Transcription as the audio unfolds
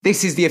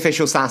This is the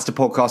official SaaStr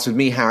podcast with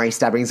me, Harry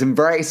Stebbings. I'm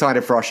very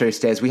excited for our show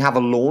today as we have a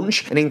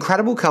launch, an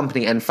incredible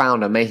company and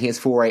founder making its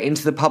foray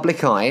into the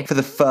public eye for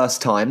the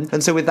first time.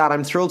 And so with that,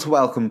 I'm thrilled to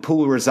welcome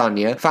Paul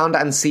Rosania, founder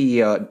and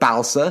CEO at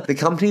Balsa, the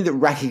company that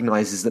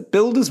recognizes that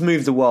builders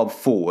move the world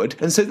forward.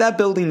 And so they're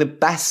building the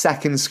best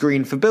second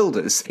screen for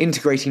builders,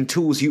 integrating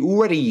tools you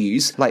already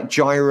use like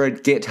Jira,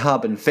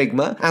 GitHub, and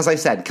Figma. As I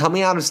said,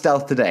 coming out of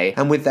stealth today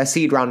and with their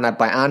seed round led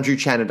by Andrew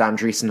Chen at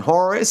Andreessen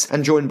Horowitz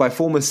and joined by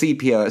former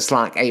CPO at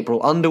Slack, April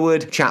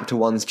Underwood, Chapter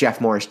One's Jeff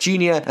Morris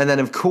Jr., and then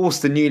of course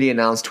the newly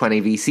announced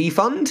 20 VC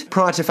fund.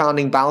 Prior to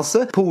founding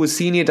Balsa, Paul was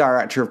Senior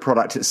Director of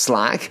Product at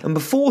Slack, and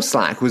before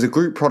Slack was a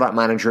Group Product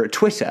Manager at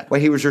Twitter,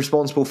 where he was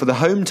responsible for the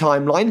home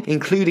timeline,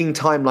 including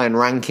timeline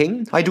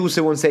ranking. I'd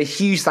also want to say a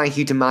huge thank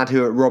you to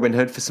Madhu at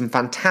Robinhood for some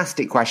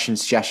fantastic question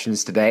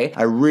suggestions today.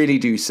 I really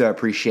do so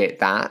appreciate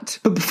that.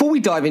 But before we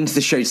dive into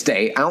the show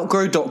today,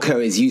 Outgrow.co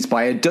is used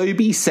by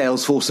Adobe,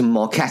 Salesforce, and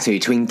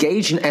Marketo to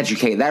engage and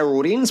educate their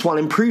audience while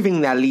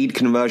improving their lead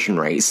conversion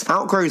rates.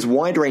 Outgrow's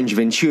wide range of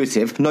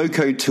intuitive,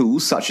 no-code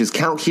tools such as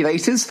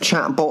calculators,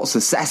 chatbots,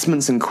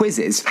 assessments, and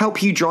quizzes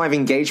help you drive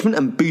engagement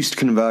and boost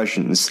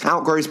conversions.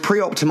 Outgrow's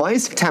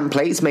pre-optimized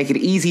templates make it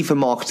easy for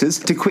marketers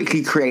to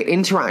quickly create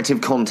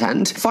interactive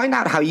content. Find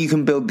out how you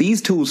can build these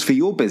tools for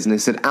your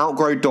business at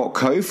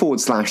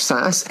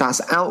outgrow.co/SaaS.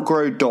 That's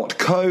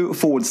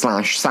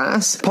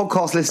outgrow.co/SaaS.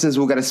 Podcast listeners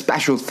will get a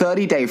special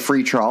 30-day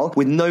free trial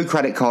with no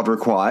credit card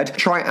required.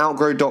 Try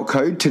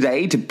outgrow.co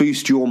today to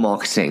boost your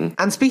marketing.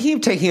 And speaking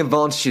of taking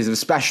advantages of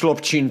special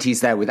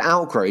opportunities there with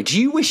Outgrow, do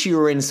you wish you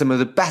were in some of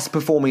the best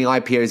performing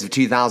IPOs of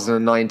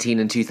 2019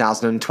 and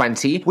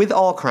 2020? With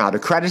our crowd,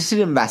 accredited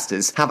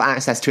investors have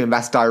access to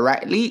invest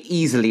directly,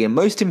 easily, and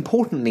most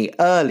importantly,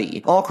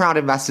 early. Our crowd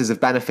investors have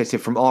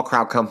benefited from our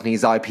crowd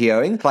companies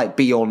IPOing, like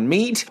Beyond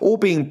Meat, or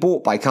being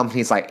bought by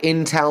companies like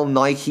Intel,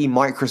 Nike,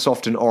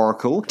 Microsoft, and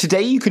Oracle.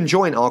 Today, you can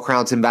join our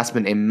crowd's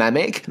investment in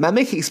Memic.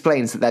 Memic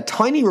explains that their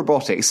tiny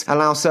robotics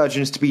allow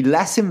surgeons to be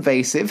less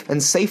invasive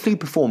and safely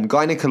perform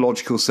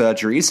gynecological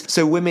surgeries,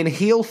 so women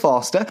heal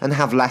faster and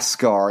have less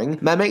scarring.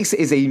 Memics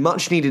is a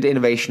much-needed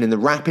innovation in the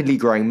rapidly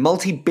growing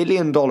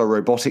multi-billion-dollar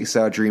robotic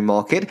surgery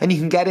market, and you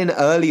can get in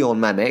early on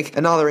Memic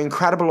and other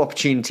incredible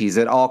opportunities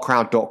at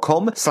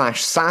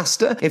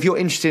ourcrowd.com/SaaStr. If you're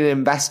interested in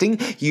investing,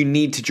 you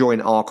need to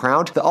join Our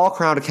Crowd. The Our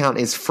Crowd account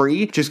is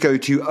free. Just go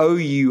to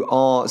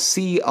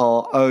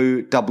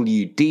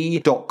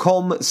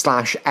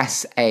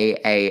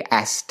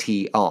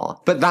ourcrowd.com/SaaStr.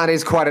 But that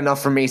is quite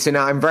enough from me, so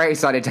now I'm very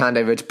excited to hand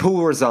over to Paul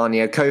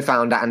Rosania,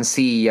 co-founder and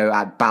CEO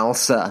at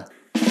Balsa.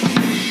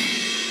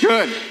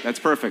 Good. That's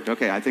perfect.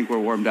 Okay, I think we're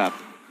warmed up.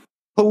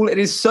 Paul, it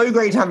is so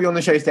great to have you on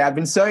the show today. I've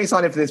been so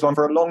excited for this one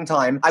for a long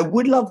time. I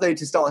would love, though,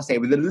 to start today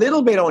with a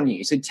little bit on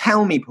you. So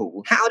tell me,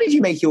 Paul, how did you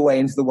make your way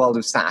into the world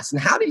of SaaS, and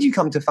how did you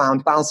come to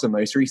found Balsa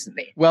most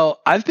recently? Well,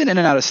 I've been in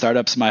and out of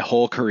startups my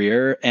whole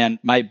career, and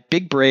my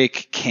big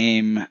break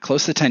came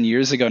close to 10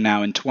 years ago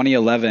now. In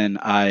 2011,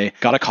 I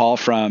got a call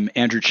from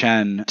Andrew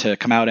Chen to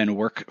come out and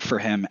work for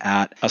him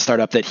at a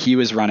startup that he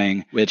was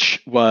running,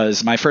 which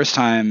was my first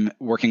time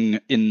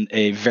working in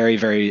a very,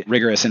 very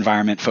rigorous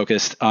environment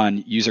focused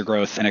on user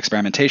growth and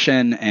experimentation.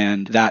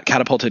 And that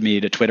catapulted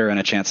me to Twitter and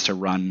a chance to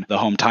run the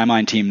home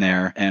timeline team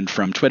there. And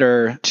from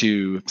Twitter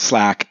to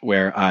Slack,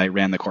 where I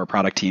ran the core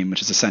product team,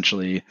 which is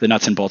essentially the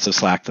nuts and bolts of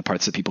Slack, the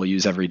parts that people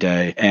use every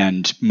day.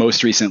 And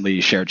most recently,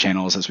 shared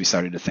channels, as we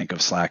started to think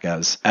of Slack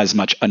as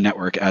much a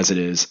network as it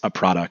is a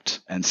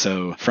product. And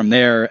so from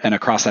there and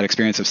across that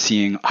experience of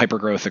seeing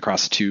hypergrowth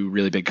across two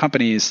really big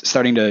companies,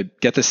 starting to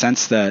get the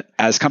sense that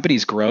as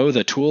companies grow,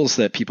 the tools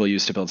that people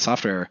use to build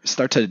software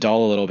start to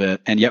dull a little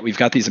bit. And yet we've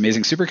got these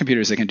amazing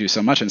supercomputers that can do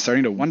so much, and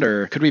starting to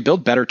wonder, could we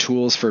build better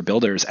tools for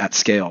builders at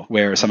scale,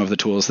 where some of the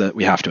tools that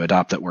we have to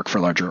adopt that work for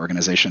larger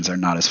organizations are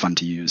not as fun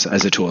to use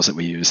as the tools that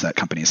we use at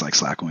companies like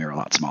Slack when we were a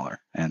lot smaller.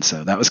 And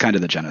so that was kind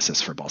of the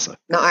genesis for Balsa.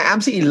 Now, I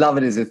absolutely love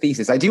it as a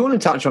thesis. I do want to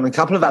touch on a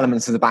couple of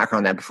elements of the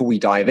background there before we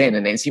dive in.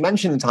 And it's, you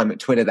mentioned the time at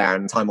Twitter there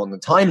and the time on the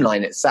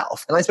timeline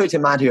itself. And I spoke to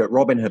Madhu at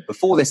Robinhood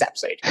before this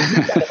episode. And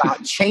he said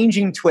about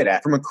changing Twitter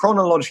from a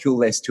chronological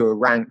list to a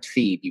ranked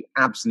feed. You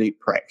absolute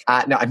prick.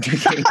 No, I'm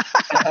joking.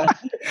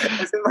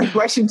 So my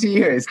question to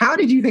you is, how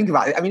did you think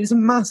about it? I mean, it's a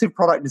massive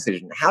product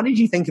decision. How did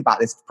you think about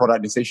this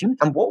product decision?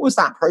 And what was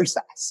that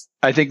process?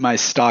 I think my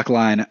stock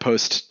line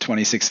post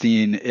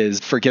 2016 is,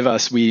 forgive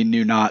us, we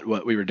knew not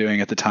what we were doing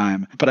at the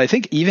time. But I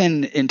think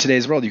even in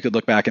today's world, you could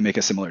look back and make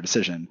a similar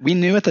decision. We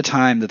knew at the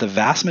time that the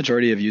vast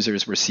majority of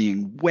users were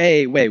seeing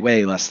way, way,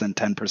 way less than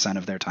 10%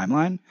 of their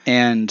timeline.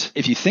 And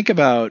if you think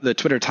about the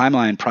Twitter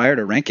timeline prior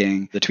to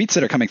ranking, the tweets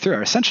that are coming through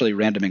are essentially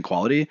random in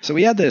quality. So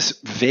we had this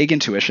vague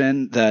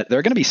intuition that there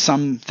are going to be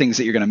some things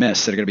that you're going to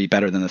miss that are going to be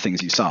better than the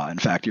things you saw. In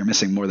fact, you're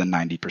missing more than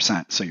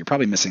 90%. So you're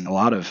probably missing a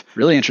lot of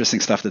really interesting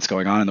stuff that's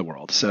going on in the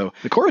world. So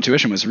So the core of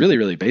tuition was really,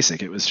 really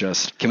basic. It was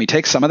just, can we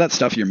take some of that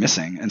stuff you're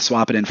missing and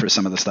swap it in for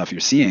some of the stuff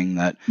you're seeing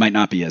that might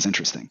not be as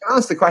interesting? Can I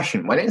ask the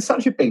question, when it's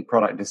such a big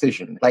product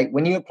decision, like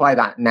when you apply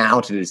that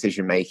now to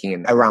decision making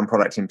and around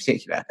product in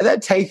particular, are there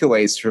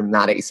takeaways from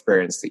that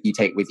experience that you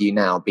take with you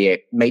now, be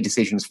it make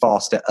decisions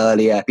faster,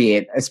 earlier, be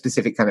it a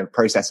specific kind of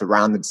process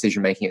around the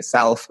decision making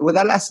itself? Were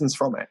there lessons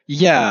from it?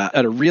 Yeah,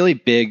 a really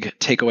big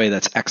takeaway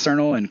that's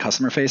external and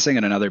customer facing,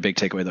 and another big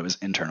takeaway that was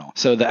internal.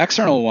 So the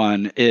external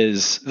one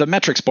is the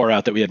metrics bore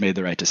out that we had made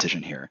the right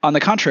decision here. On the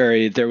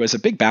contrary, there was a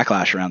big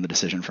backlash around the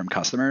decision from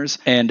customers.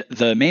 And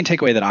the main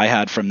takeaway that I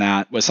had from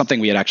that was something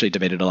we had actually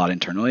debated a lot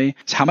internally.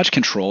 Is how much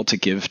control to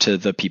give to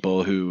the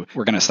people who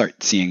were going to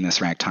start seeing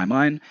this ranked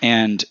timeline.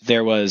 And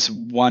there was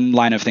one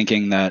line of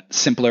thinking that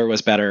simpler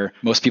was better.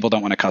 Most people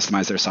don't want to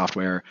customize their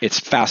software. It's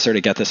faster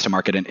to get this to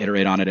market and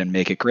iterate on it and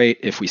make it great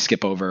if we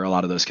skip over a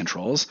lot of those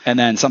controls. And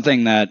then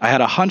something that I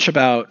had a hunch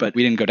about, but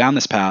we didn't go down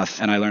this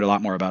path, and I learned a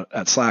lot more about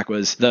at Slack,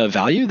 was the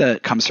value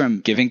that comes from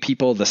giving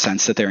people the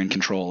sense that they're in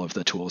control of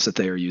the tools that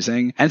they are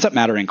using ends up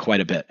mattering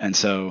quite a bit. And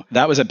so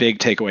that was a big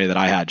takeaway that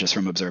I had just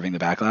from observing the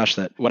backlash,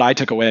 that what I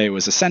took away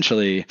was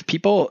essentially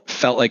people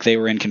felt like they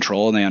were in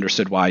control and they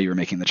understood why you were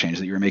making the change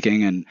that you were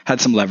making and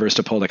had some levers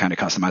to pull to kind of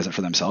customize it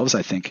for themselves.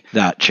 I think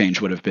that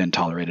change would have been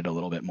tolerated a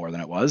little bit more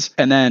than it was.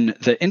 And then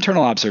the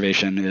internal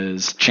observation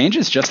is change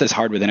is just as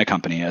hard within a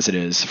company as it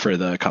is for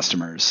the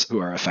customers who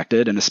are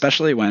affected. And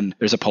especially when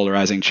there's a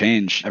polarizing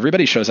change,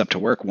 everybody shows up to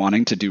work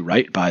wanting to do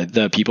right by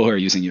the people who are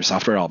using your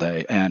software all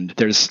day. And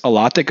there's a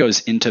lot that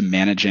goes into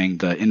managing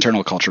the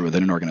internal culture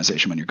within an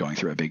organization when you're going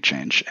through a big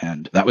change.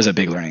 And that was a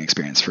big learning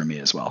experience for me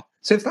as well.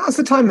 So if that's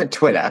the time at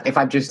Twitter, if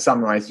I've just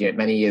summarized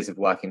many years of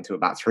work into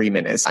about 3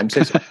 minutes, I'm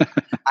so sorry.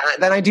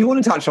 Then I do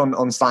want to touch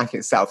on Slack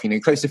itself,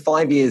 close to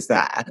 5 years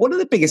there. What are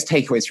the biggest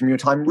takeaways from your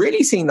time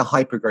really seeing the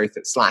hypergrowth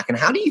at Slack? And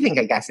how do you think,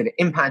 I guess, it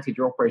impacted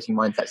your operating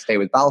mindset today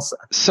with Balsa?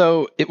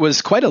 So it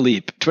was quite a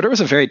leap. Twitter was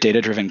a very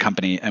data-driven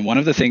company. And one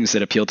of the things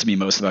that appealed to me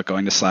most about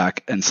going to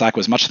Slack, and Slack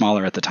was much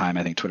smaller at the time.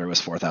 I think Twitter was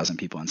 4,000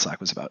 people and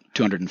Slack was about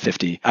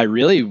 250. I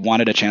really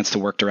wanted a chance to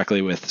work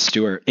directly with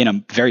Stuart in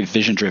a very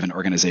vision-driven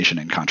organization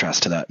in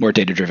contrast to that more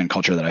data-driven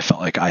culture that I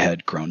felt like I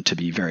had grown to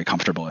be very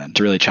comfortable in,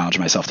 to really challenge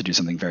myself to do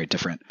something very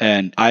different.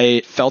 And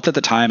I felt at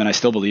the time, and I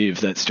still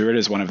believe, that Stuart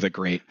is one of the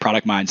great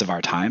product minds of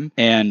our time.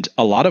 And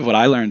a lot of what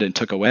I learned and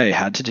took away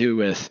had to do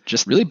with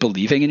just really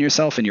believing in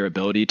yourself and your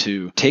ability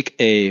to take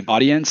a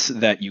audience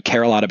that you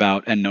care a lot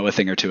about and know a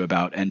thing or two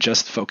about and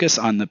just focus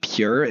on the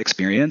pure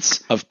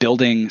experience of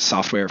building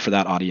software for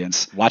that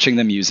audience, watching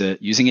them use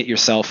it, using it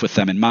yourself with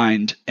them in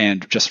mind,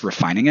 and just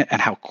refining it,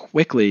 and how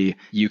quickly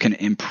you can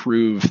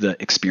improve the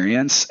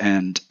experience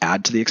and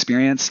add to the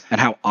experience, and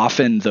how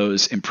often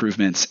those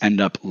improvements end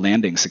up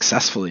landing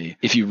successfully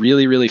if you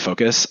really, really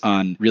focus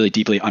on really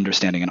deeply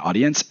understanding an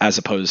audience as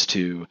opposed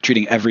to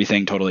treating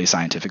everything totally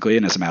scientifically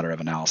and as a matter of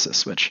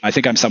analysis, which I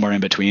think I'm somewhere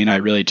in between. I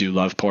really do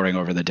love poring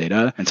over the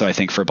data. And so I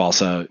think for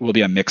Balsa, it will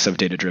be a mix of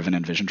data-driven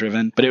and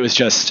vision-driven. But it was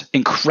just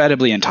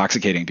incredibly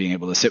intoxicating being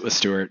able to sit with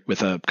Stuart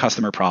with a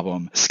customer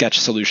problem, sketch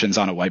solutions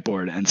on a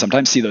whiteboard, and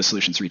sometimes see those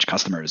solutions reach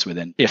customers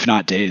within, if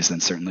not days, then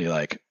certainly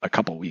like a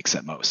couple weeks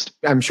at most.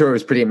 I'm sure it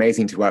was pretty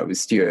amazing to work with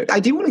Stuart. I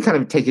do want to kind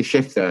of take a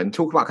shift though and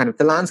talk about kind of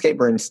the landscape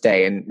we're in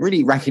today and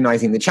really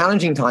recognizing the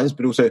challenging times,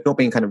 but also not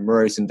being kind of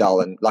morose and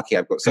dull. And lucky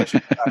I've got such a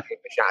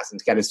chance to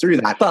get us through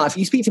that. But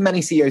you speak to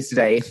many CEOs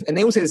today and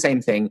they all say the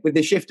same thing. With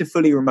the shift to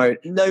fully remote,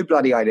 no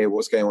bloody idea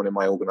what's going on in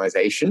my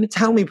organization.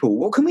 Tell me, Paul,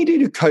 what can we do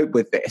to cope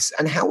with this?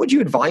 And how would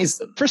you advise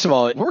them? First of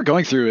all, what we're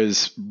going through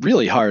is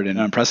really hard and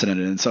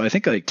unprecedented. And so I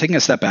think like taking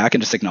a step back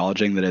and just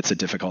acknowledging that it's a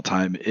difficult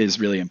time is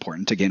really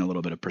important to gain a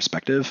little bit of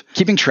perspective.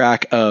 Keeping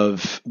track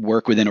of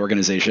work within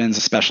organizations,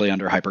 especially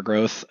under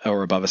hypergrowth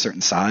or above a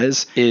certain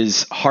size,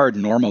 is hard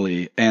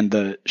normally. And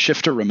the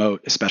shift to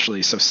remote,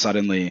 especially so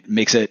suddenly,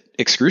 makes it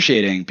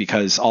excruciating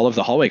because all of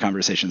the hallway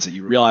conversations that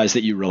you realize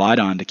that you relied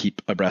on to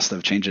keep abreast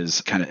of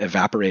changes kind of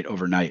evaporate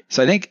overnight.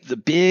 So I think the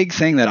big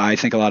thing that I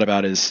think a lot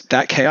about is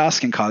that chaos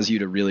can cause you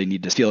to really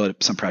need to feel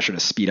some pressure to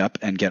speed up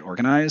and get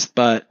organized.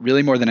 But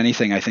really more than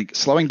anything, I think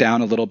slowing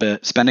down a little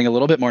bit, spending a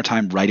little bit more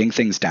time writing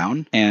things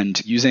down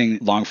and using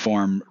long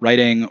form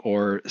writing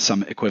or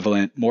some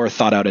equivalent, more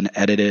thought out and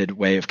edited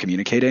way of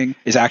communicating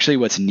is actually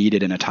what's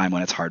needed in a time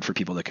when it's hard for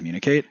people to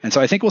communicate. And so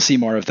I think we'll see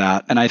more of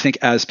that. And I think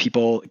as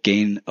people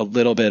gain a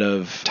little bit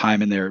of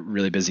time in their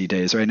really busy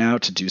days right now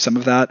to do some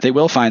of that, they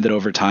will find that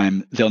over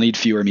time, they'll need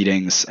fewer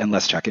meetings and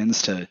less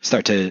check-ins to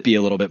start to be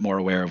a little bit more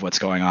aware of what's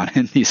going on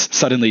in these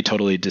suddenly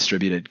totally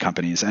distributed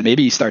companies and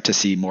maybe start to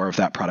see more of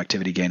that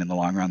productivity gain in the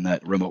long run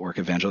that remote work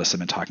evangelists have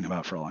been talking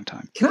about for a long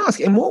time. Can I ask,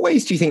 in what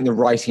ways do you think the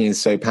writing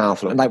is so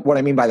powerful? And like what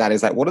I mean by that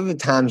is like, what are the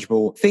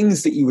tangible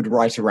things that you would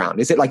write around?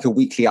 Is it like a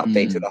weekly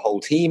update to the whole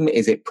team?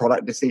 Is it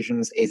product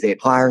decisions? Is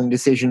it hiring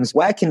decisions?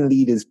 Where can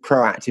leaders leaders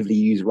proactively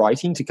use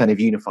writing to kind of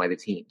unify the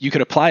team? You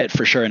could apply it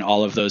for sure in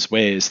all of those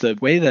ways. The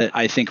way that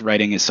I think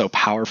writing is so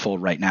powerful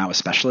right now,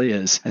 especially,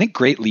 is I think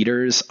great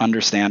leaders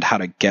understand how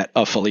to get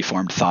a fully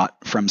formed thought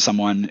from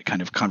someone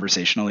kind of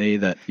conversationally.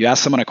 That you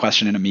ask someone a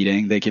question in a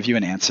meeting, they give you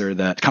an answer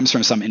that comes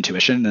from some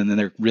intuition, and then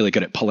they're really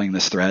good at pulling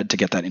this thread to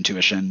get that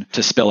intuition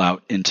to spill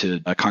out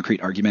into a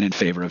concrete argument in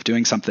favor of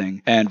doing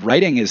something. And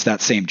writing is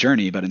that same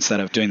journey, but instead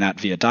of doing that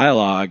via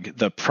dialogue,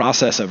 the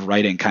process of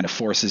writing kind of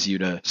forces you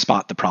to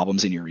spot the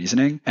problems in your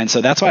reasoning. And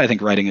so that's why I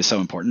think writing is so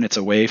important. It's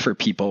a way for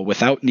people,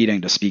 without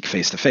needing to speak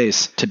face to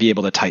face, to be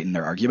able to tighten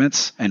their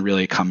arguments and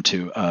really come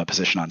to a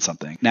position on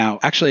something. Now,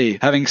 actually,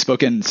 having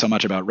spoken so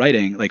much about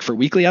writing, like for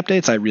weekly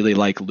updates, I really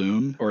like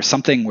Loom or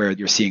something where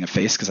you're seeing a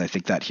face, because I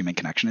think that human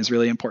connection is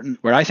really important.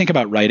 Where I think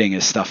about writing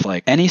is stuff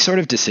like any sort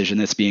of decision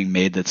that's being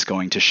made that's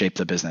going to shape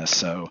the business.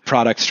 So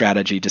product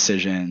strategy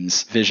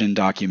decisions, vision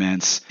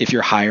documents. If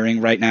you're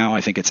hiring right now,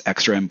 I think it's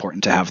extra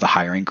important to have the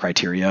hiring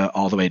criteria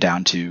all the way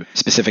down to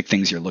specific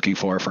things you're looking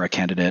for a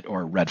candidate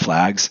or red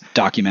flags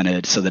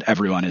documented so that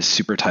everyone is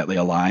super tightly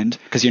aligned,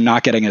 because you're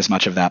not getting as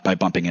much of that by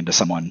bumping into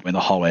someone in the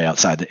hallway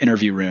outside the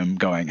interview room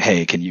going,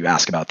 hey, can you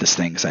ask about this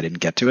thing because I didn't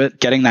get to it?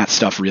 Getting that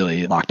stuff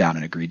really locked down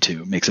and agreed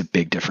to makes a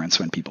big difference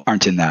when people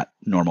aren't in that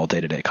normal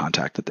day-to-day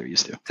contact that they're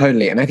used to.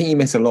 Totally. And I think you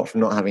miss a lot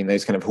from not having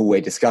those kind of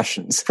hallway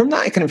discussions. From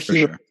that kind of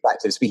human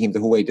perspective, speaking of the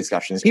hallway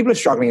discussions, people are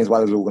struggling as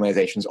well as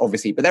organizations,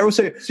 obviously, but they're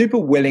also super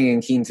willing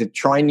and keen to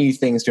try new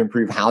things to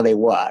improve how they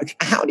work.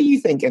 How do you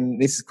think,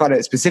 and this is quite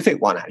a specific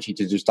one actually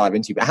to just dive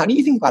into, but how do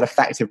you think about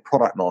effective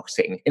product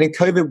marketing in a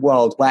COVID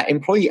world where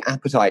employee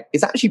appetite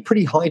is actually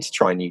pretty high to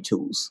try new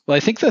tools? Well, I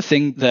think the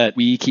thing that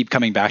we keep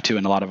coming back to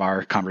in a lot of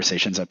our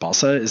conversations at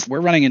Balsa is we're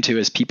running into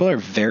is people are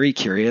very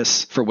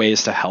curious for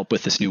ways to help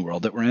with this new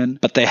world that we're in,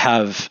 but they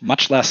have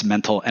much less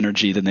mental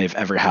energy than they've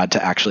ever had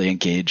to actually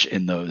engage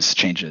in those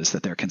changes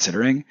that they're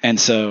considering. And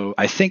so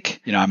I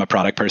think, I'm a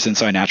product person,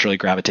 so I naturally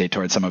gravitate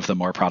towards some of the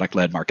more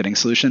product-led marketing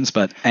solutions,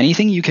 but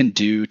anything you can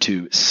do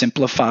to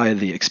simplify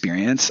the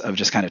experience of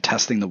just kind of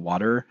testing the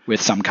water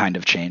with some kind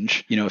of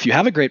change. If you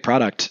have a great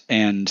product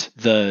and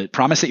the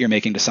promise that you're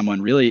making to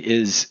someone really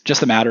is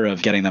just a matter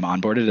of getting them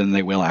onboarded and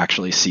they will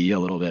actually see a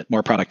little bit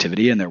more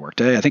productivity in their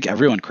workday, I think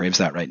everyone craves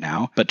that right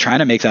now, but trying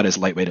to make that as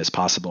lightweight as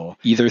possible,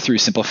 either through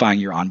simplifying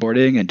your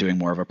onboarding and doing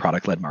more of a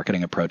product-led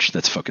marketing approach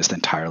that's focused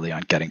entirely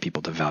on getting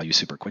people to value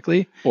super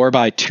quickly, or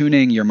by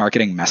tuning your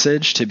marketing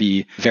message to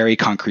be very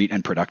concrete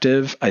and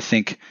productive. I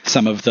think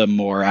some of the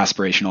more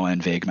aspirational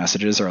and vague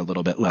messages are a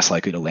little bit less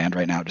likely to land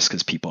right now just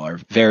because people are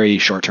very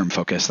short-term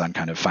focused on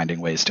kind of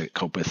finding ways to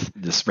cope with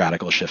this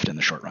radical shift in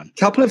the short run.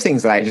 Couple of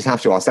things that I just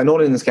have to ask. They're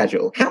not in the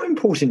schedule. How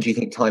important do you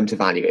think time to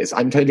value is?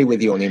 I'm totally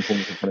with you on the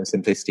importance of kind of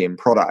simplicity in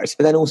product,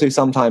 but then also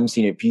sometimes,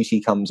 beauty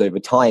comes over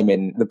time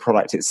in the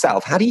product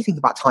itself. How do you think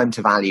about time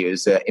to value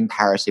as an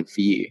imperative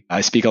for you?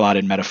 I speak a lot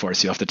in metaphors,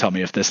 so you'll have to tell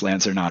me if this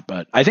lands or not,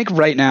 but I think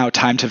right now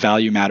time to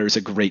value matters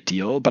a great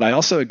deal, but I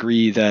also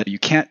agree that you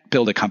can't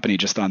build a company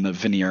just on the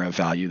veneer of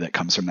value that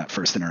comes from that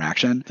first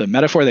interaction. The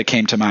metaphor that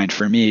came to mind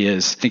for me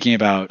is thinking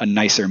about a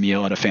nicer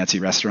meal at a fancy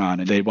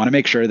restaurant, and they want to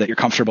make sure that you're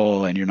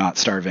comfortable and you're not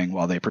starving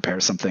while they prepare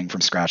something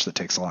from scratch that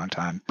takes a long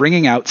time.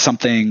 Bringing out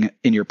something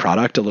in your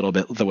product a little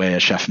bit the way a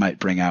chef might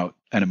bring out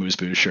an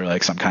amuse-bouche or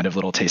like some kind of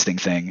little tasting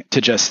thing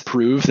to just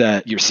prove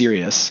that you're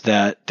serious,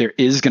 that there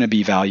is going to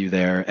be value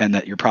there, and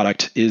that your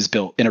product is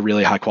built in a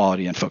really high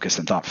quality and focused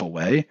and thoughtful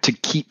way to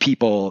keep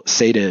people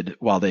sated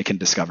while they can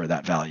discover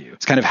that value.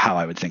 It's kind of how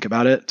I would think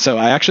about it. So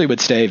I actually would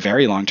stay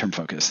very long-term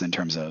focused in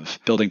terms of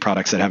building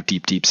products that have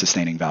deep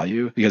sustaining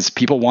value, because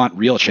people want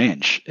real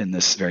change in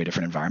this very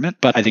different environment.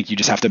 But I think you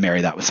just have to marry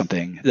that with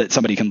something that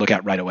somebody can look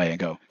at right away and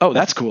go, oh,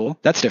 that's cool,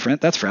 that's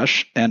different, that's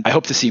fresh. And I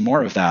hope to see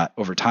more of that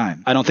over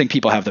time. I don't think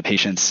people have the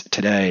patience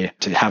today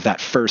to have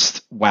that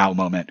first wow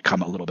moment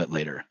come a little bit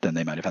later than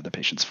they might have had the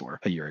patience for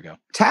a year ago.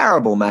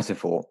 Terrible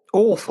metaphor.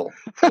 Awful.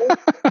 No,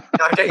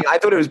 I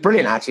thought it was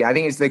brilliant, actually. I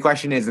think the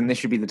question is, and this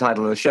should be the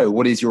title of the show,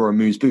 what is your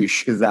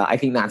amuse-bouche? Because I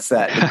think that's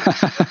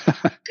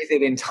is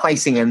it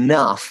enticing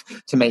enough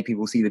to make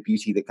people see the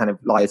beauty that kind of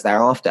lies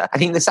thereafter? I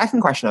think the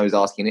second question I was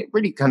asking, it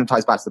really kind of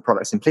ties back to the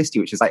product simplicity,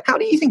 which is like, how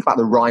do you think about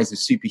the rise of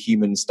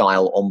superhuman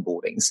style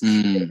onboardings?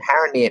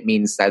 Apparently it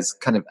means there's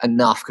kind of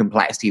enough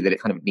complexity that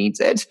it kind of needs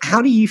it.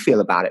 How do you feel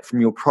about it from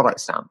your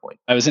product standpoint?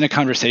 I was in a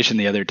conversation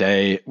the other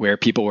day where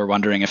people were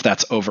wondering if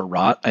that's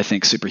overwrought. I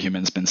think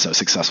Superhuman's been so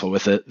successful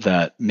with it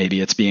that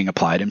maybe it's being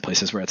applied in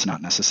places where it's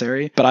not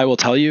necessary. But I will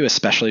tell you,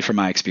 especially from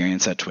my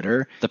experience at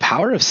Twitter, the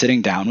power of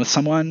sitting down with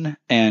someone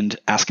and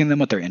asking them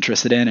what they're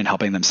interested in and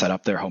helping them set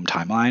up their home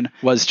timeline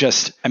was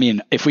just,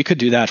 if we could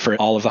do that for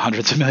all of the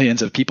hundreds of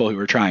millions of people who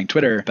were trying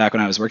Twitter back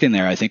when I was working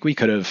there, I think we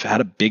could have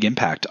had a big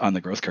impact on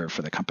the growth curve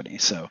for the company.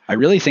 So I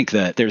really think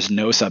that there's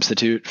no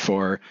substitute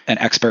for an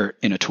expert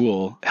in a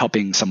tool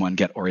helping someone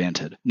get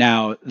oriented.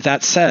 Now,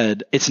 that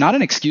said, it's not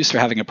an excuse for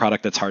having a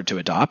product that's hard to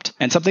adopt.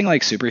 And something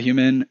like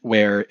Superhuman,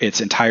 where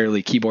it's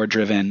entirely keyboard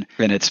driven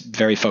and it's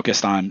very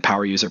focused on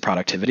power user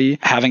productivity,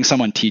 having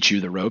someone teach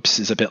you the ropes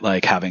is a bit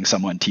like having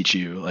someone teach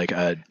you like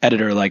a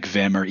editor like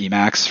Vim or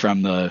Emacs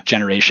from the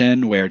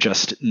generation where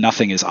just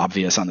nothing is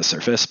obvious on the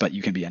surface, but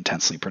you can be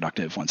intensely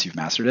productive once you've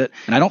mastered it.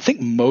 And I don't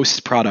think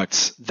most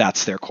products,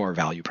 that's their core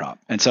value prop.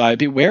 And so I'd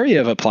be wary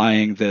of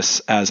applying this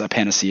as a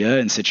panacea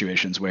in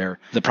situations where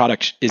the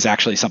product is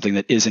actually something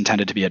that is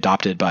intended to be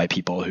adopted by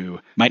people who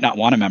might not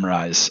want to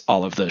memorize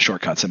all of the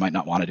shortcuts and might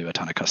not want to do a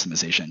ton of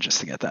customization just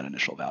to get that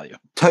initial value.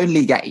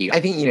 Totally get you. I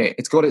think,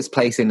 it's got its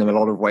place in a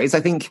lot of ways. I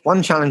think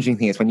one challenging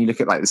thing is when you look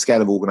at like the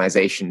scale of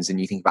organizations and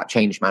you think about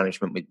change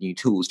management with new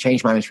tools,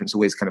 change management is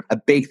always kind of a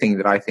big thing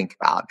that I think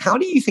about. How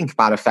do you think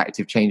about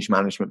effective change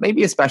management,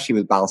 maybe especially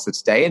with Balsa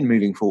today and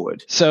moving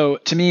forward? So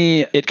to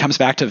me, it comes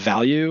back to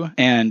value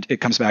and it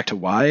comes back to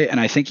why. And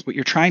I think what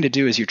you're trying to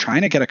do is you're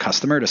trying to get a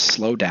customer to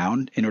slow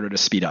down in order to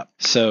speed up.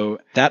 So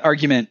that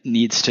argument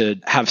needs to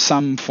have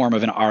some form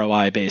of an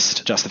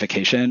ROI-based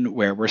justification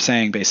where we're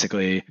saying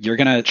basically, you're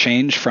going to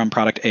change from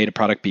product A to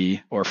product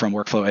B or from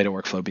workflow A to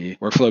workflow B.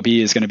 Workflow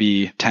B is going to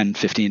be 10,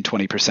 15,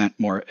 20%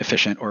 more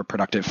efficient or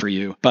productive for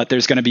you, but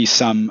there's going to be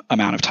some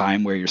amount of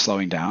time where you're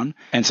slowing down.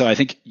 And so I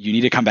think you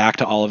need to come back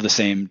to all of the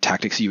same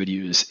tactics you would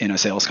use in a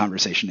sales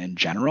conversation in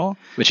general,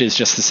 which is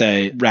just to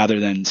say, rather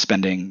than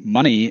spending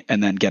money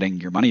and then getting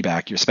your money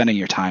back, you're spending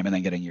your time and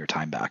then getting your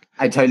time back.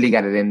 I totally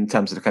get it in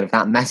terms of kind of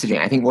that messaging.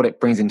 I think what it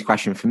brings into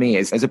question for me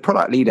is, as a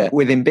product leader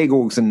within big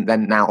orgs and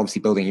then now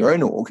obviously building your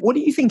own org, what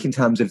do you think in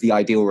terms of the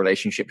ideal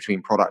relationship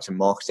between product and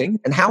marketing?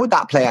 And how would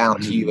that play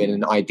out to you in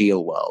an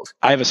ideal world?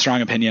 I have a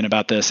strong opinion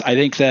about this. I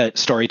think that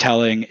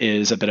storytelling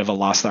is a bit of a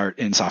lost art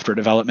in software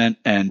development,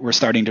 and we're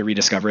starting to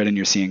rediscover it. And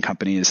you're seeing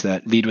companies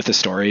that lead with a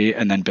story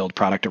and then build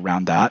product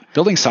around that.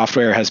 Building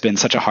software has been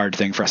such a hard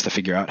thing for us to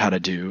figure out how to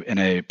do in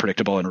a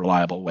predictable and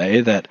reliable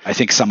way that I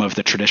think some of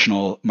the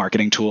traditional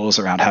marketing tools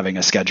around having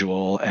a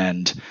schedule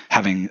and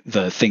having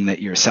the thing that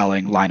you're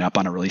selling line up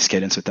on a release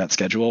cadence with that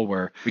schedule,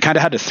 where we kind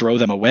of had to throw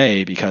them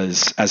away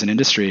because as an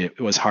industry, it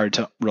was hard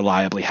to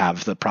reliably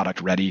have the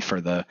product ready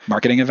for the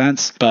marketing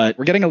events. But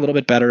we're getting a little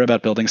bit better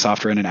about building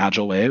software in an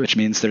agile way, which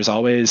means there's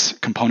always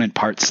component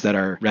parts that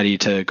are ready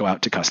to go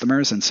out to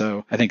customers. And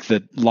so I think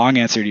the long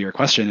answer to your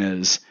question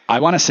is, I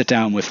want to sit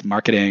down with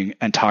marketing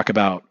and talk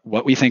about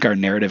what we think are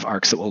narrative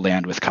arcs that will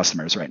land with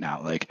customers right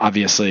now. Like,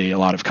 obviously, a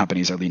lot of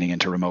companies are leaning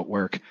into remote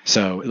work.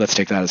 So let's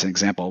take that as an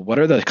example. What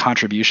are the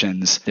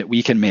contributions that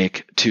we can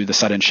make to the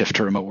sudden shift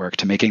to remote work,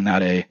 to making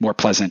that a more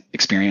pleasant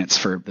experience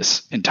for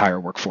this entire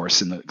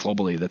workforce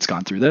globally that's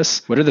gone through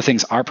this? What are the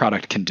things our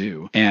product can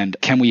do? And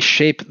can we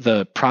shape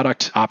the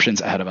product options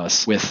ahead of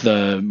us with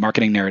the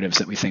marketing narratives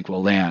that we think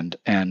will land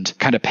and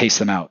kind of pace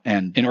them out?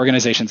 And in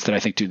organizations that I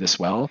think do this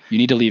well, you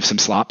need to leave some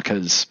slop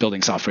because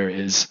building software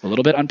is a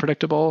little bit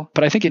unpredictable.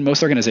 But I think in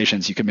most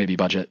organizations, you can maybe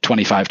budget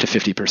 25 to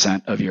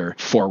 50% of your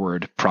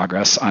forward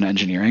progress on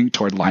engineering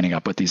toward lining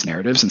up with these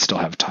narratives and still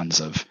have tons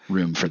of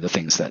room for the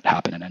things that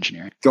happen in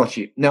engineering. Got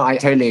you. No, I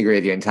totally agree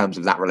with you in terms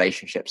of that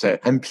relationship. So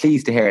I'm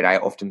pleased to hear it. I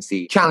often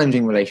see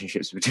challenging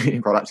relationships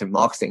between product and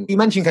marketing. You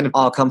mentioned kind of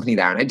our company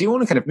there, and I do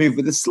want to kind of move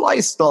with a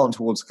slight slant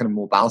towards kind of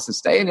more Balsa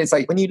today. And it's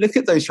like, when you look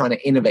at those trying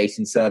to innovate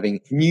in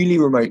serving newly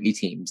remotely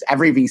teams,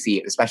 every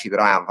VC, especially that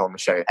I have on the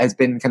show, has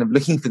been kind of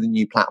looking for the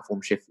new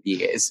platform shift for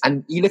years.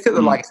 And you look at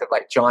the likes of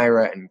like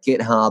Jira and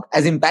GitHub,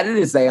 as embedded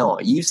as they are,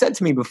 you've said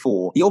to me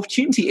before, the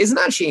opportunity isn't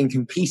actually in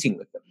competing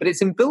with them, but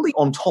it's in building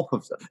on top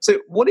of them. So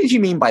what did you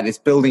mean by this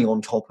building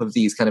on top of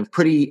these kind of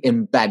pretty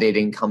embedded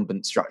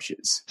incumbent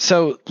structures?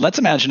 So let's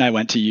imagine I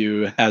went to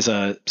you as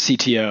a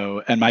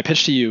CTO and my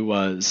pitch to you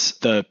was,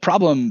 the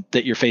problem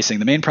that you're facing,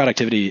 the main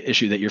productivity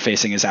issue that you're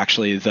facing is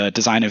actually the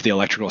design of the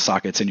electrical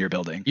sockets in your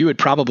building. You would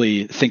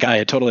probably think I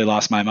had totally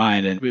lost my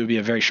mind and it would be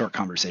a very short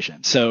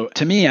conversation. So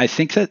to me, I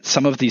think that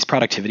some of these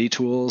productivity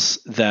tools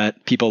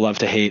that people love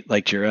to hate,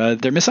 like Jira,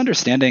 they're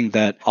misunderstanding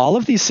that all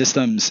of these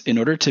systems, in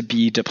order to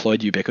be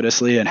deployed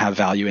ubiquitously and have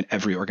value in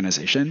every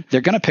organization,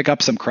 they're going to pick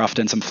up some cruft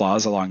and some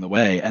flaws along the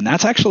way. And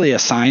that's actually a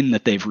sign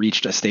that they've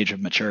reached a stage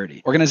of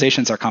maturity.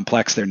 Organizations are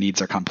complex. Their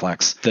needs are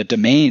complex. The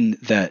domain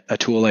that a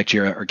tool like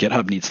Jira or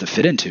GitHub needs to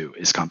fit into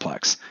is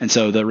complex. And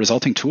so the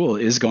resulting tool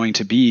is going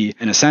to be,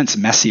 in a sense,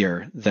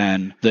 messier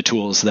than the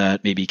tools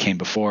that maybe came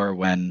before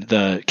when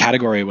the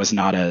category was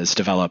not as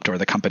developed or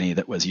the company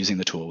that was using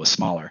the tool was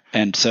smaller.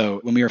 And so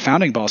when we were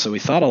founding Balsa, we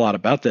thought a lot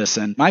about this.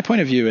 And my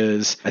point of view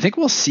is, I think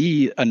we'll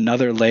see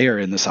another layer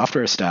in the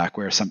software stack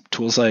where some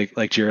tools like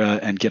Jira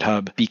and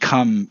GitHub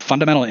become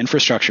fundamental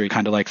infrastructure,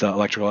 kind of like the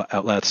electrical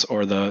outlets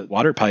or the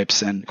water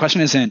pipes. And the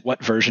question isn't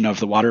what version of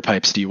the water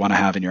pipes do you want to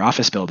have in your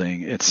office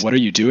building? It's what are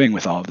you doing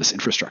with all of this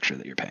infrastructure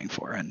that you're paying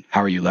for and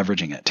how are you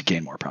leveraging it to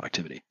gain more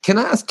productivity? Can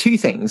I ask two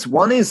things?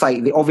 One is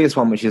like the obvious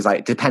one, which is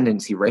like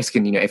dependency risk.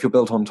 And, if you're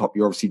built on top,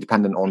 you're obviously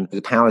dependent on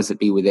the powers that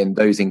be within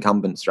those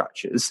incumbent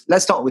structures.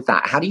 Let's start with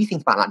that. How do you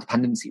think about that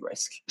dependency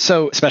risk?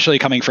 So especially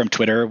coming from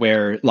Twitter,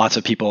 where lots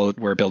of people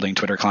were building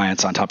Twitter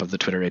clients on top of the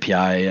Twitter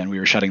API and we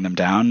were shutting them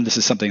down, this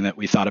is something that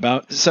we thought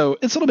about. So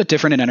it's a little bit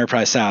different in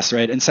enterprise SaaS,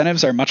 right?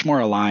 Incentives are much more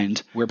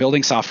aligned. We're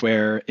building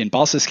software. In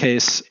Balsa's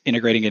case,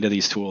 integrating into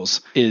these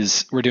tools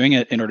is we're doing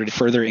it in order to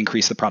further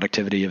increase the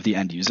productivity of the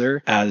end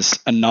user as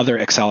another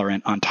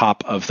accelerant on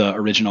top of the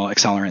original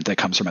accelerant that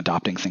comes from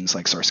adopting things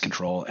like source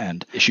control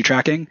and issue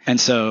tracking. And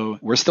so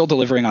we're still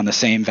delivering on the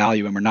same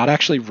value, and we're not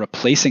actually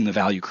replacing the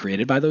value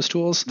created by those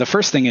tools. The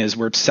first thing is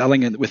we're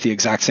selling it with the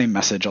exact same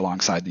message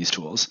alongside these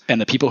tools.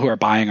 And the people who are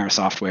buying our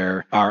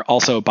software are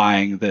also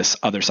buying this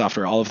other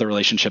software. All of the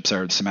relationships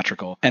are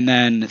symmetrical. And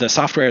then the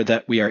software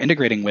that we are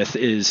integrating with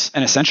is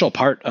an essential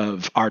part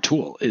of our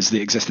tool, is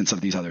the existence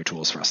of these other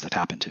tools for us to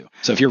tap into.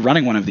 So if you're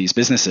running one of these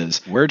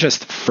businesses, we're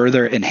just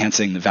further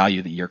enhancing the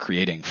value that you're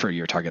creating for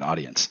your target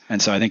audience.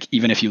 And so I think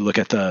even if you look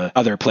at the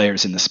other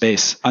players in the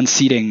space,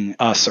 unseating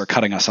us or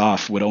cutting us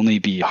off would only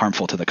be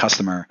harmful to the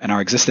customer, and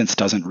our existence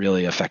doesn't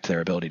really affect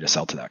their ability to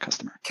sell to that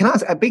customer. Can I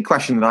ask, a big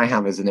question that I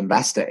have as an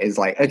investor is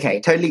like, okay,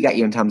 totally get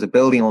you in terms of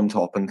building on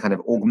top and kind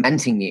of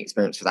augmenting the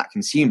experience for that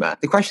consumer.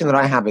 The question that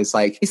I have is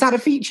like, is that a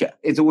feature?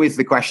 It's always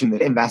the question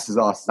that investors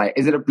ask, like,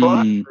 is it a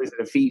product or is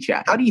it a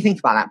feature? How do you think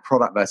about that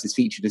product versus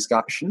feature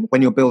discussion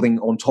when you're building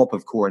on top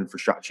of core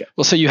infrastructure?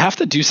 Well, so you have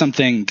to do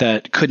something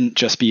that couldn't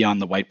just be on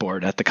the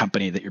whiteboard at the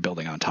company that you're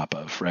building on top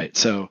of, right?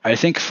 So I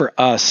think for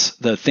us,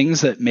 the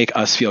things that make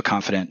us feel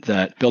confident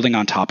that building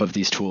on top of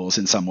these tools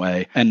in some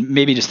way, and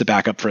maybe just to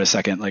back up for a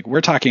second, like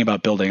we're talking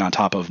about building on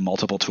top of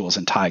multiple tools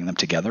and tying them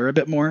together a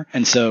bit more.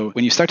 And so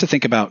when you start to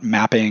think about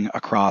mapping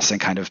across and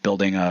kind of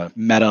building a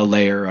meta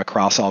layer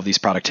across all of these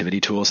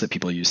productivity tools that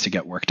people use to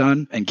get work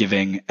done and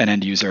giving an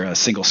end user a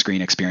single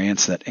screen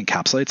experience that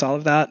encapsulates all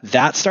of that,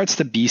 that starts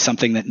to be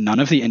something that none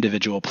of the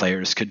individual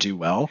players could do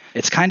well.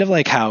 It's kind of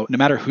like how no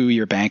matter who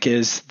your bank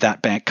is,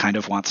 that bank kind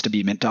of wants to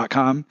be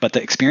mint.com, but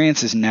the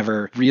experience is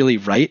never really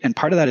right. And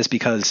part of that is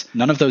because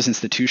none of those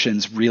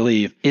institutions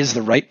really is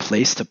the right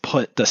place to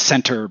put the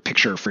center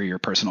picture for your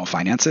personal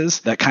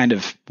finances. That kind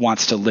of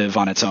wants to live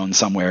on its own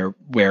somewhere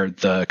where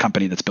the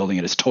company that's building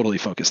it is totally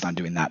focused on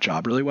doing that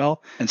job really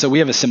well. And so we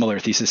have a similar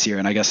thesis here.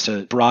 And I guess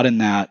to broaden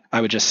that,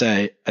 I would just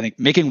say, I think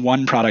making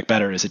one product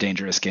better is a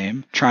dangerous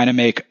game. Trying to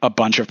make a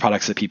bunch of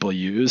products that people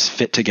use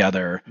fit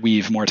together,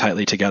 weave more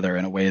tightly together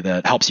in a way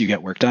that helps you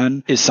get work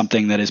done is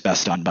something that is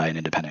best done by an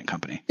independent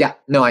company. Yeah,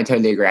 no, I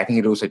totally agree. I think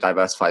it also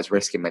diversifies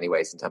risk in many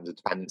ways in terms of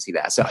dependency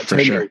there. So I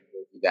totally agree with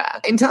you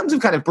there. In terms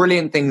of kind of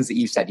brilliant things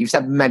that you've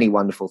said many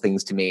wonderful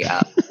things to me.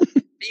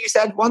 You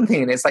said one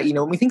thing, and it's like,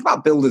 when we think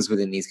about builders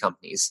within these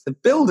companies, the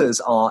builders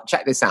are,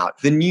 check this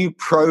out, the new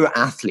pro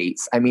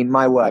athletes. I mean,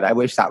 my word, I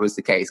wish that was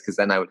the case because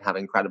then I would have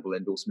incredible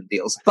endorsement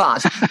deals.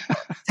 But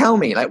tell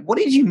me, like, what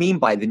did you mean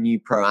by the new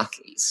pro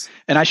athletes?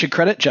 And I should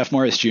credit Jeff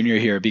Morris Jr.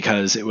 here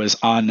because it was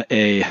on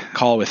a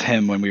call with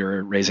him when we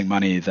were raising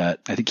money that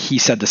I think he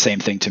said the same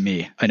thing to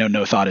me. I know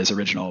no thought is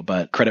original,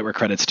 but credit where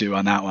credit's due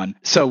on that one.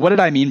 So what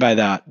did I mean by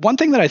that? One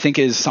thing that I think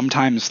is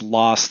sometimes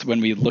lost when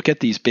we look at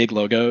these big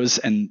logos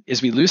and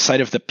is we lose sight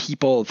of the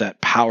people that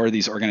power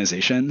these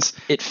organizations.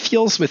 It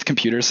feels with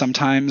computers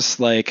sometimes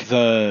like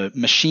the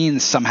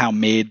machines somehow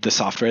made the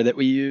software that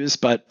we use.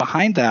 But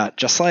behind that,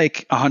 just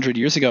like 100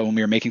 years ago when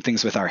we were making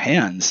things with our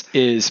hands,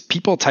 is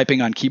people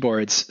typing on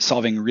keyboards,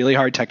 solving really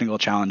hard technical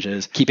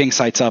challenges, keeping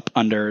sites up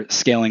under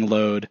scaling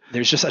load.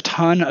 There's just a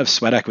ton of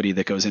sweat equity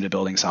that goes into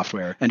building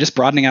software. And just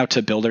broadening out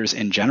to builders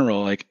in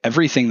general, like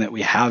everything that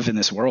we have in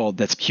this world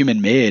that's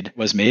human made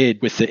was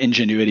made with the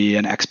ingenuity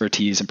and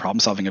expertise and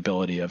problem solving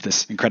ability of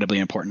this incredibly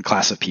important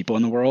class of people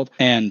in the world.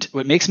 And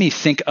what makes me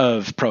think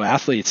of pro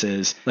athletes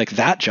is like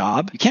that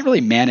job, you can't really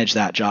manage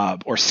that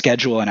job or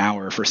schedule an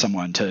hour for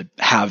someone to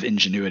have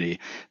ingenuity.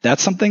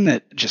 That's something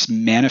that just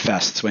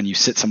manifests when you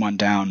sit someone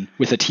down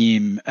with a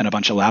team and a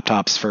bunch of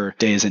laptops for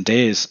days and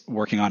days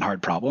working on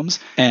hard problems.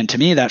 And to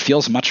me, that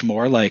feels much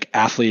more like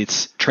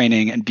athletes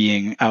training and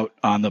being out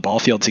on the ball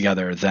field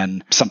together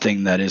than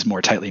something that is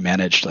more tightly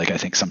managed. Like I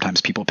think sometimes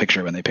people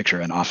picture when they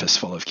picture an office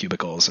full of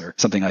cubicles or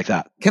something like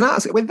that. Can I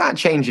ask, with that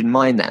change in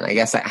mind then, I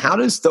guess, like, how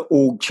does the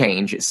org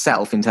change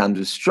itself in terms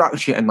of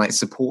structure and like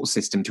support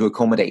system to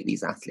accommodate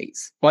these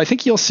athletes? Well, I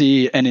think you'll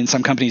see, and in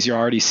some companies you're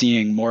already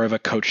seeing more of a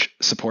coach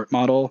support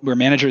model where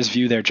managers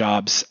view their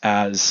jobs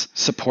as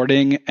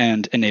supporting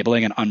and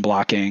enabling and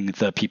unblocking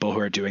the people who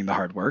are doing the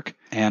hard work.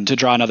 And to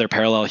draw another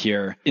parallel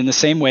here, in the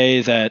same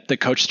way that the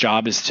coach's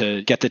job is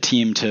to get the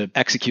team to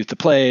execute the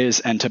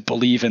plays and to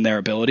believe in their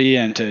ability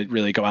and to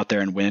really go out there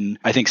and win,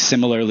 I think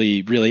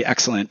similarly, really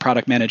excellent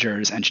product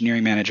managers,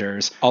 engineering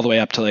managers, all the way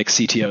up to like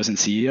CTOs and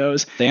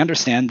CEOs, they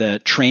understand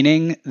that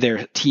training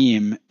their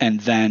team and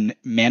then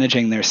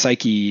managing their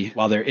psyche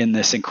while they're in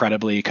this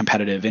incredibly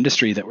competitive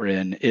industry that we're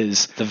in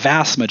is the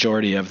vast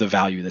majority of the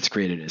value that's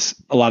created. Is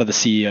a lot of the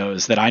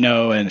CEOs that I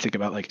know and think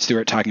about, like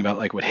Stuart talking about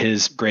like what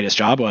his greatest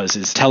job was,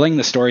 is telling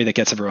the story that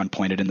gets everyone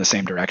pointed in the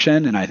same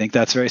direction. And I think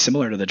that's very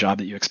similar to the job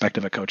that you expect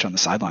of a coach on the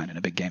sideline in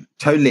a big game.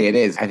 Totally, it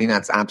is. I think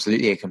that's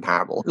absolutely a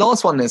comparable.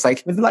 Last one is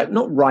like with like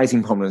not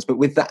rising prominence, but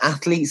with the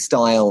athlete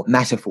style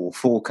metaphor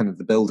for kind of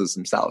the builders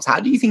themselves. How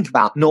do you think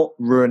about not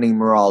ruining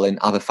morale in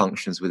other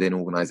functions within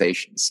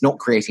organizations, not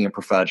creating a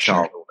preferred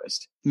child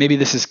honest. Maybe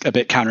this is a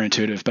bit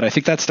counterintuitive, but I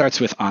think that starts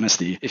with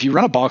honesty. If you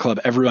run a ball club,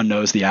 everyone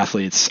knows the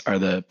athletes are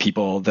the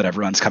people that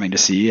everyone's coming to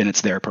see, and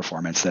it's their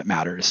performance that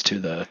matters to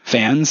the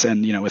fans.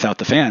 And, without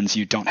the fans,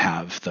 you don't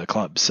have the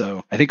club.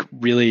 So I think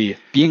really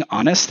being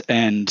honest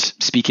and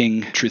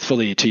speaking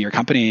truthfully to your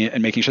company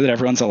and making sure that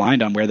everyone's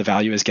aligned on where the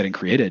value is getting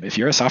created. If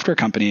you're a software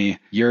company,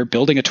 you're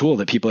building a tool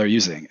that people are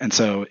using. And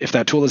so if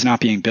that tool is not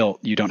being built,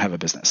 you don't have a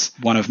business.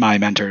 One of my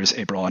mentors,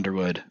 April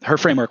Underwood, her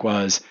framework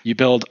was you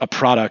build a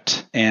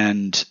product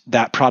and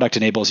that product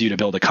enables you to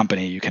build a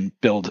company. You can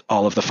build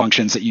all of the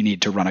functions that you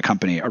need to run a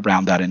company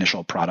around that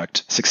initial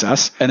product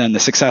success. And then the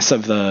success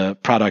of the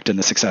product and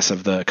the success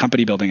of the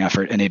company building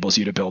effort enables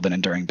you to build an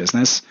enduring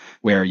business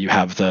where you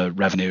have the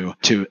revenue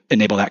to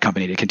enable that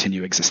company to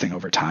continue existing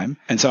over time.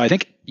 And so I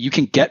think you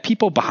can get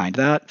people behind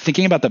that.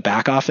 Thinking about the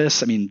back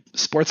office,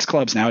 sports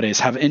clubs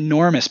nowadays have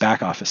enormous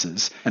back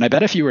offices. And I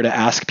bet if you were to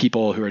ask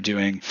people who are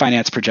doing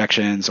finance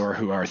projections or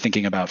who are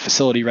thinking about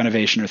facility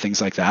renovation or things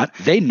like that,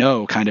 they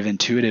know kind of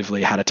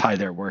intuitively how to tie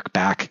their work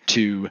back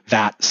to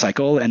that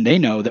cycle. And they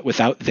know that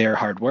without their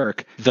hard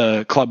work,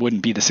 the club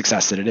wouldn't be the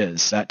success that it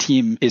is. That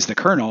team is the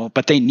kernel,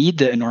 but they need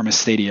the enormous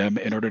stadium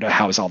in order to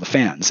house all the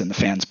fans. And the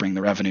fans bring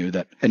the revenue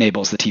that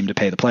enables the team to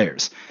pay the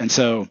players. And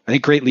so I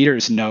think great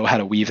leaders know how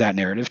to weave that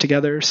narrative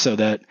together so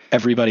that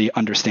everybody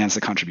understands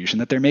the contribution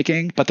that they're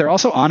making, but they're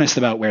also honest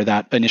about where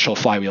that initial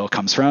flywheel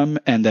comes from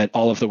and that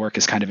all of the work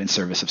is kind of in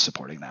service of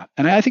supporting that.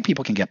 And I think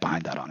people can get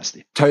behind that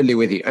honesty. Totally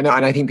with you. And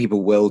I think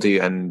people will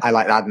do. And I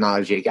like that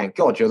analogy again.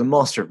 God, you're the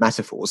master of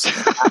metaphors.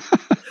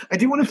 I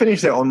do want to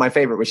finish though on my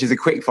favorite, which is a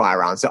quick fire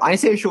round. So I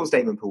say a short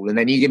statement, Paul, and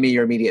then you give me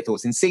your immediate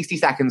thoughts in 60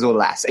 seconds or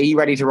less. Are you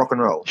ready to rock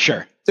and roll?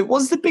 Sure. So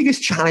what's the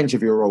biggest challenge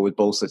of your role with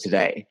Balsa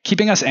today?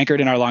 Keeping us anchored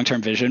in our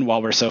long-term vision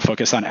while we're so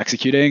focused on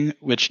executing,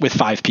 which with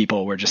 5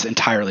 people, we're just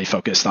entirely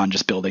focused on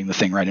just building the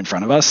thing right in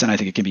front of us. And I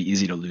think it can be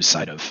easy to lose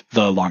sight of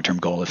the long-term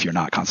goal if you're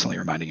not constantly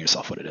reminding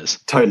yourself what it is.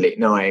 Totally.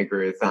 No, I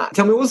agree with that.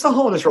 Tell me, what's the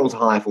hardest role to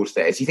hire for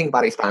today? As you think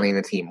about expanding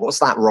the team, what's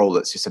that role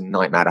that's just a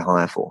nightmare to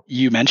hire for?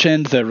 You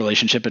mentioned the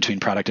relationship between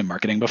product and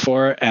marketing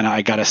before. And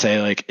I got to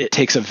say, it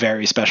takes a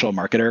very special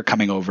marketer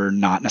coming over,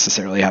 not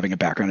necessarily having a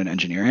background in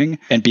engineering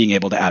and being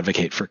able to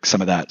advocate for some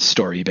of that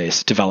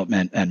story-based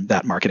development and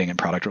that marketing and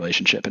product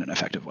relationship in an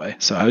effective way.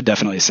 So I would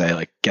definitely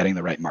say getting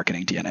the right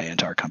marketing DNA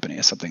into our company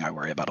is something I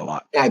worry about a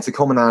lot. Yeah, it's a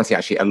commonality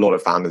actually. A lot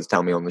of founders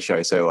tell me on the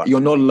show. So you're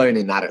not alone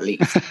in that at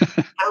least.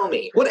 Tell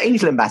me, what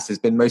angel investor has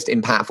been most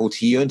impactful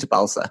to you and to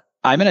Balsa?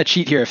 I'm going to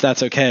cheat here if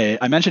that's okay.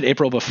 I mentioned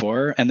April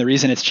before, and the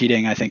reason it's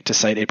cheating, I think, to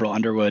cite April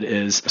Underwood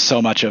is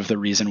so much of the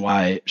reason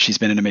why she's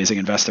been an amazing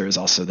investor is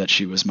also that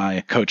she was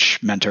my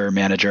coach, mentor,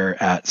 manager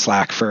at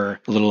Slack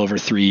for a little over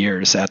 3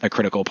 years at a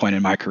critical point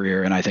in my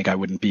career. And I think I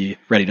wouldn't be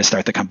ready to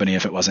start the company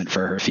if it wasn't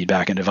for her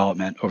feedback and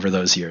development over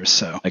those years.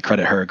 So I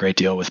credit her a great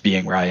deal with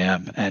being where I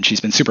am. And she's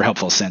been super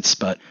helpful since,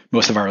 but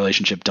most of our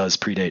relationship does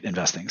predate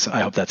investing. So I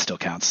hope that still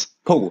counts.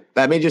 Paul,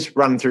 let me just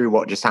run through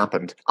what just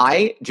happened.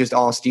 I just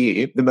asked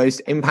you the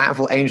most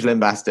impactful angel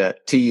investor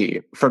to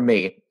you from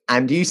me,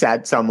 and you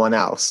said someone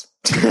else.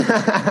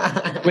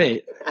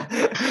 Wait.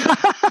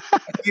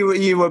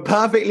 You were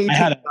perfectly teed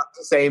up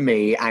to say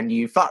me, and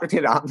you fucked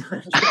it up.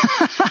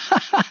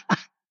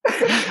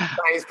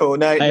 Thanks, Paul.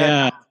 No,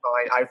 that's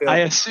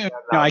fine.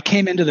 I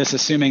came into this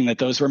assuming that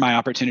those were my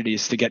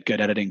opportunities to get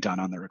good editing done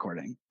on the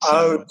recording.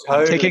 So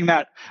totally.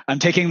 I'm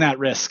taking that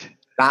risk.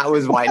 That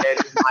was why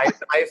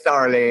I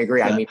thoroughly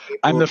agree. Yeah.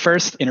 I'm the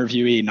first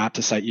interviewee not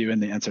to cite you in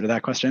the answer to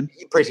that question.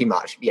 Pretty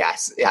much,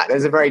 yes. Yeah,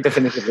 there's a very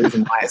definitive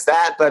reason why it's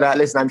there. But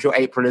listen, I'm sure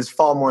April is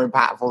far more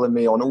impactful than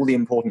me on all the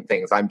important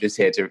things. I'm just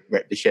here to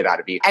rip the shit out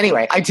of you.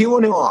 Anyway, I do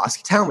want to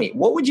ask, tell me,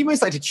 what would you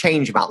most like to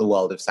change about the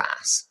world of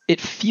SaaS?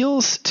 It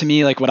feels to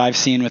me like what I've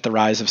seen with the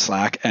rise of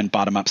Slack and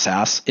bottom-up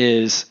SaaS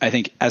is, I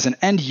think, as an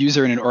end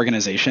user in an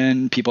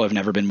organization, people have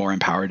never been more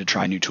empowered to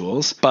try new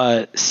tools.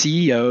 But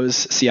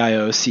CEOs,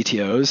 CIOs,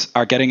 CTOs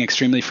are getting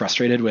extremely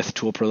frustrated with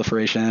tool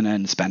proliferation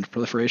and spend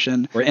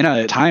proliferation. We're in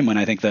a time when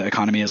I think the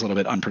economy is a little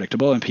bit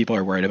unpredictable and people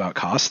are worried about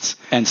costs.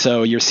 And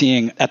so you're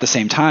seeing at the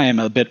same time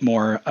a bit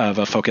more of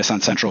a focus on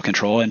central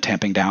control and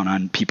tamping down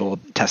on people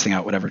testing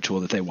out whatever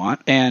tool that they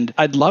want. And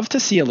I'd love to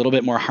see a little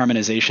bit more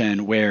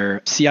harmonization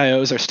where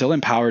CIOs are still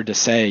empowered to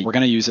say, we're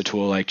going to use a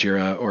tool like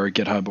Jira or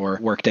GitHub or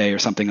Workday or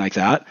something like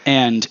that.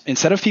 And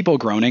instead of people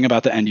groaning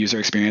about the end user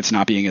experience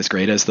not being as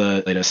great as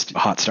the latest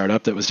hot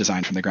startup that was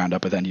designed from the ground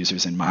up with end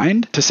users in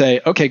mind, to say,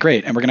 okay,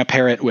 great. And we're going to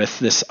pair it with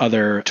this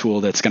other tool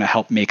that's going to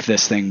help make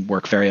this thing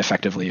work very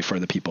effectively for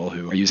the people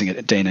who are using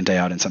it day in and day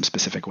out in some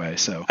specific way.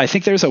 So I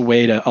think there's a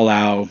way to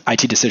allow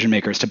IT decision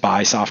makers to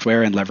buy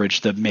software and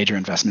leverage the major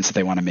investments that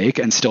they want to make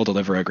and still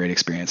deliver a great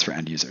experience for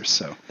end users.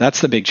 So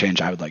that's the big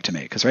change I would like to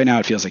make, because right now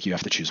it feels like you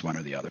have to choose one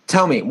or the other.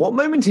 Tell me, what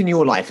moment in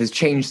your life has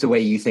changed the way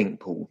you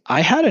think, Paul?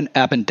 I had an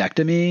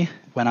appendectomy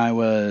when I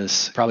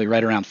was probably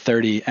right around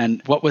 30.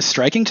 And what was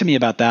striking to me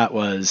about that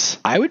was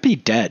I would be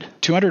dead.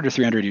 200 or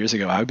 300 years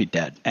ago, I would be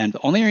dead. And the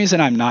only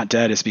reason I'm not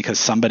dead is because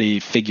somebody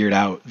figured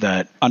out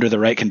that under the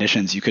right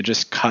conditions, you could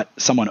just cut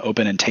someone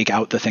open and take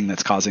out the thing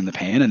that's causing the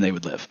pain and they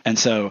would live. And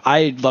so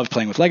I loved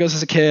playing with Legos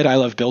as a kid. I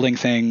love building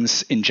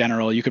things in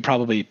general. You could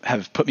probably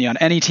have put me on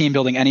any team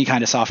building any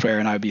kind of software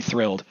and I would be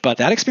thrilled. But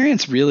that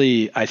experience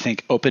really, I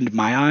think, opened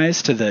my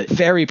eyes to the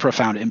very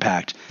profound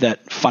impact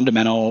that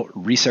fundamental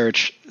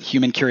research,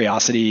 human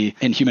curiosity,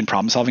 and human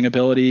problem-solving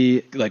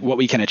ability, like what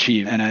we can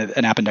achieve. And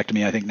an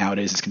appendectomy, I think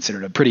nowadays is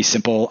considered a pretty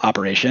simple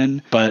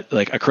operation, but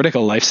like a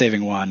critical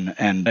life-saving one.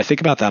 And I think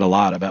about that a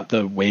lot, about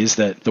the ways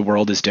that the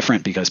world is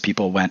different because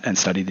people went and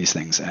studied these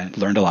things and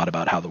learned a lot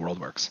about how the world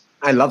works.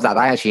 I love that.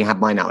 I actually had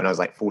mine out when I was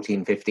like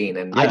 14, 15,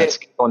 and I didn't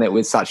think on it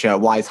with such a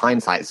wise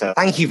hindsight. So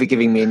thank you for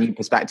giving me a new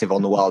perspective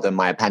on the world and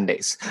my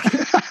appendix.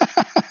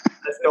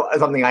 Not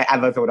something I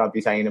ever thought I'd be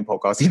saying in a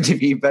podcast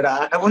interview, but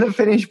I want to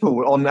finish,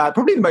 Paul, on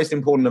probably the most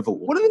important of all.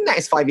 What do the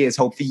next 5 years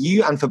hold for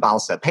you and for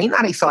Balsa? Paint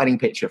that exciting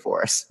picture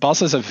for us.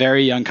 Balsa is a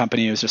very young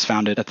company. It was just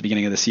founded at the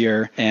beginning of this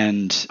year,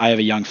 and I have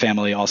a young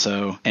family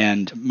also.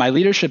 And my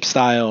leadership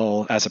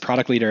style as a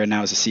product leader and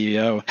now as a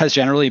CEO has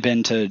generally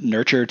been to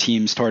nurture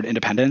teams toward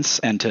independence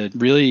and to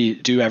really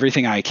do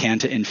everything I can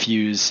to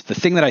infuse the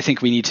thing that I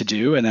think we need to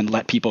do and then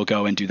let people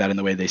go and do that in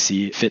the way they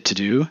see fit to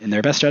do in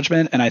their best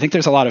judgment. And I think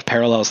there's a lot of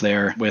parallels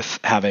there with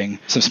having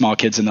some small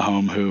kids in the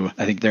home who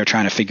I think they're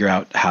trying to figure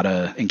out how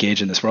to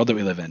engage in this world that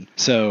we live in.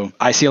 So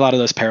I see a lot of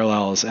those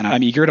parallels, and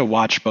I'm eager to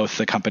watch both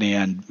the company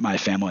and my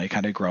family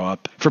kind of grow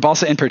up. For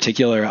Balsa in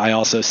particular, I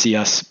also see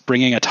us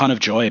bringing a ton of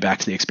joy back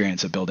to the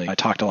experience of building. I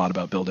talked a lot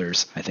about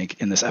builders, I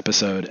think, in this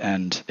episode.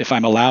 And if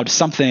I'm allowed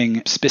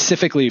something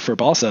specifically for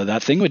Balsa,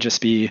 that thing would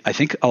just be, I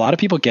think a lot of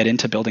people get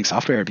into building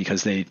software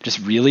because they just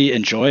really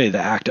enjoy the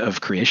act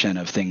of creation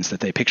of things that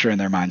they picture in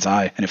their mind's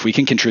eye. And if we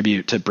can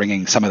contribute to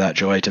bringing some of that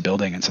joy to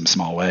building in some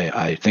small way,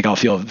 I think I'll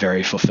feel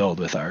very fulfilled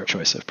with our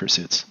choice of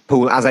pursuits.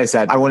 Paul, as I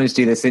said, I wanted to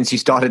do this since you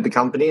started the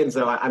company, and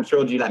so I'm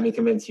thrilled you let me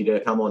convince you to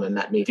come on and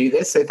let me do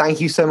this. So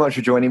thank you so much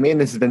for joining me, and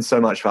this has been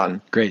so much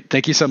fun. Great.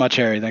 Thank you so much,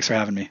 Harry. Thanks for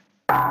having me.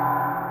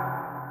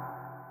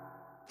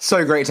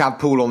 So great to have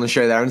Paul on the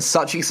show there, and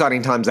such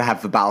exciting times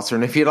ahead for Balsa.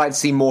 And if you'd like to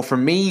see more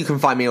from me, you can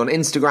find me on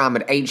Instagram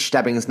at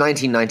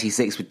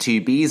hstebbings1996 with 2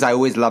 Bs. I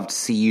always love to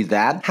see you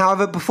there.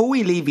 However, before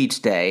we leave you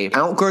today,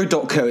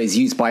 Outgrow.co is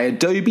used by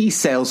Adobe,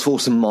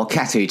 Salesforce, and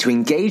Marketo to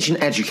engage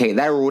and educate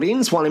their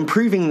audience while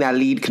improving their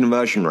lead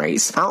conversion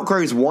rates.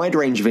 Outgrow's wide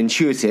range of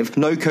intuitive,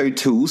 no-code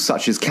tools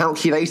such as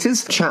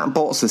calculators,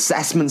 chatbots,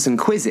 assessments, and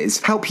quizzes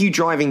help you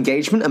drive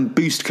engagement and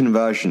boost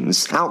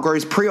conversions.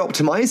 Outgrow's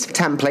pre-optimized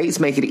templates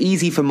make it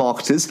easy for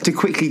marketers to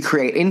quickly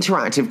create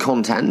interactive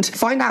content.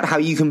 Find out how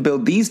you can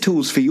build these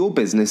tools for your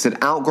business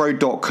at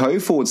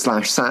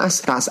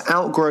outgrow.co/SaaS. That's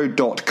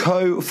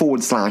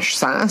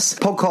outgrow.co/SaaS.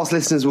 Podcast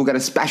listeners will get a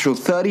special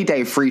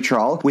 30-day free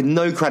trial with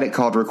no credit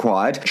card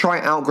required.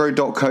 Try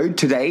outgrow.co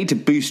today to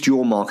boost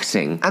your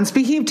marketing. And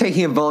speaking of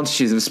taking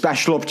advantages of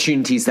special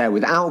opportunities there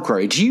with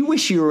Outgrow, do you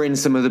wish you were in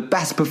some of the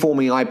best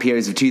performing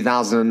IPOs of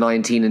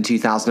 2019 and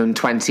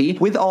 2020?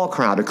 With our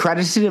crowd,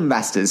 accredited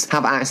investors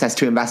have access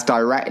to invest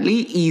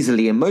directly,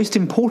 easily, and most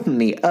importantly,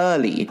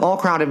 early. Our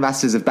crowd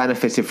investors have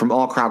benefited from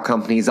our crowd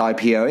companies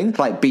IPOing,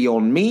 like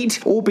Beyond Meat,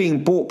 or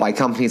being bought by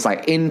companies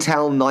like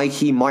Intel,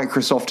 Nike,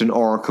 Microsoft, and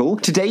Oracle.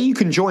 Today, you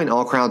can join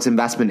our crowd's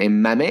investment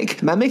in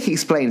Memic. Memic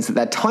explains that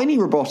their tiny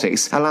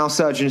robotics allow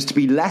surgeons to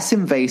be less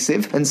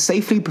invasive and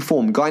safely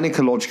perform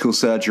gynecological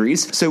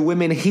surgeries, so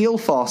women heal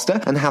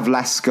faster and have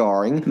less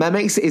scarring.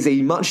 Memic is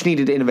a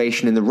much-needed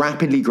innovation in the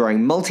rapidly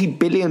growing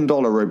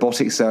multi-billion-dollar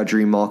robotic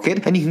surgery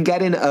market, and you can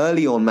get in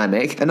early on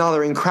Memic and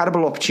other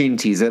incredible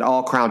opportunities at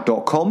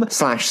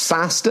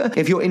ourcrowd.com/SaaStr.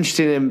 If you're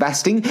interested in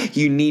investing,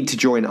 you need to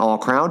join our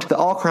crowd. The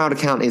Our Crowd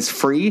account is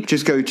free.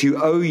 Just go to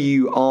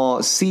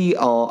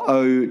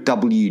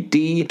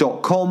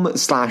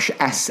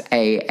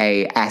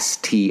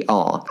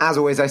ourcrowd.com/SaaStr. As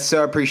always, I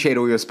so appreciate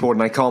all your support,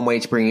 and I can't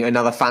wait to bring you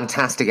another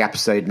fantastic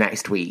episode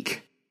next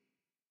week.